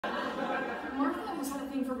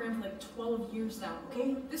thing for Graham for like 12 years now,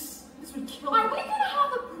 okay? This would kill Are me. we gonna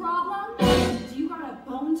have a problem? Do you got a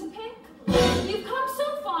bone to pick? You've come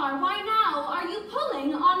so far, why now are you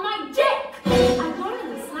pulling on my dick? I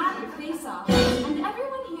wanted to slap your face off, and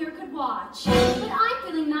everyone here could watch. But I'm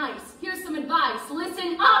feeling nice. Here's some advice.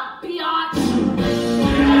 Listen up,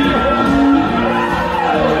 biatch!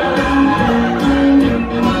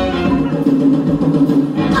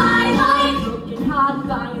 I like looking hot,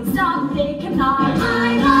 buying stuff they cannot.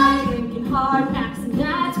 I like drinking hard, maxing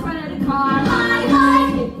dad's credit card. I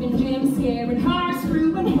like hipping Jim, scaring her,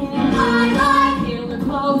 screwing him. I like killer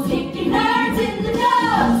clothes, kicking nerds in the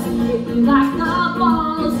nose. If you like the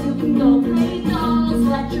balls, you can go play dolls.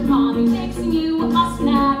 Let your mommy fix you